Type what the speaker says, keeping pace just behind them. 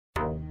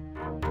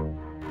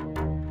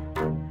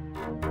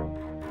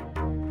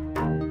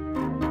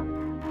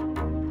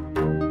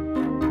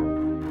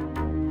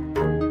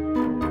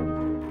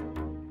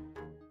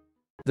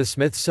The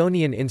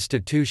Smithsonian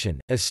Institution,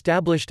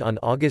 established on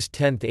August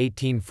 10,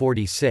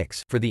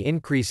 1846, for the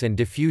increase and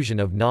diffusion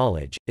of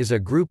knowledge, is a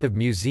group of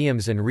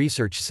museums and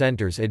research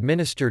centers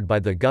administered by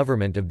the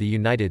government of the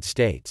United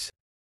States.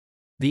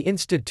 The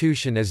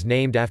institution is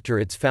named after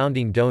its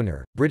founding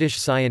donor, British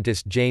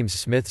scientist James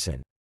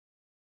Smithson.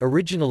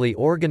 Originally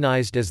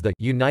organized as the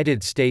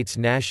United States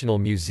National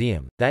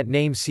Museum, that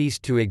name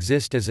ceased to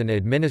exist as an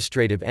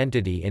administrative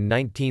entity in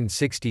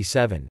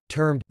 1967,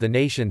 termed the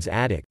Nation's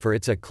Attic for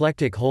its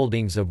eclectic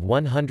holdings of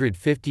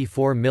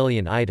 154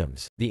 million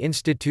items. The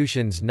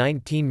institution's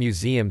 19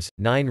 museums,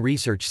 9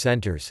 research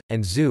centers,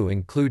 and zoo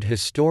include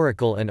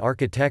historical and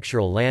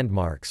architectural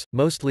landmarks,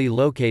 mostly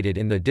located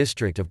in the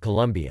District of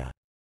Columbia.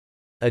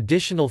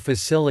 Additional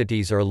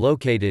facilities are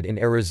located in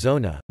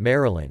Arizona,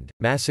 Maryland,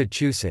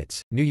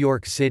 Massachusetts, New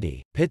York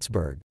City,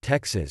 Pittsburgh,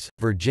 Texas,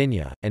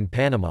 Virginia, and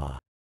Panama.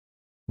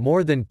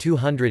 More than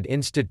 200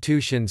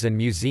 institutions and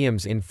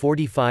museums in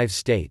 45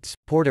 states,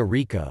 Puerto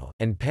Rico,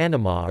 and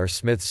Panama are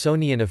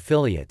Smithsonian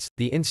affiliates.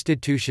 The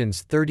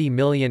institution's 30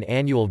 million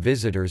annual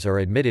visitors are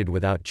admitted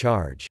without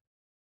charge.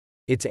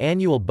 Its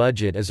annual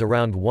budget is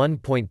around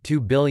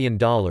 $1.2 billion,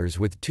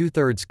 with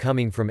two-thirds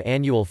coming from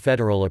annual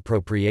federal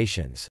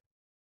appropriations.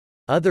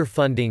 Other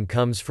funding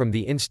comes from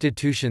the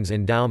institution's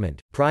endowment,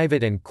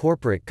 private and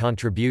corporate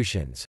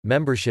contributions,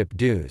 membership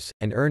dues,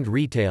 and earned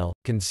retail,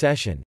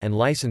 concession, and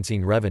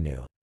licensing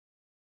revenue.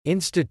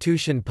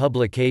 Institution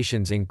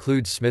publications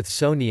include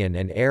Smithsonian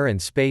and Air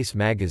and Space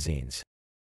magazines.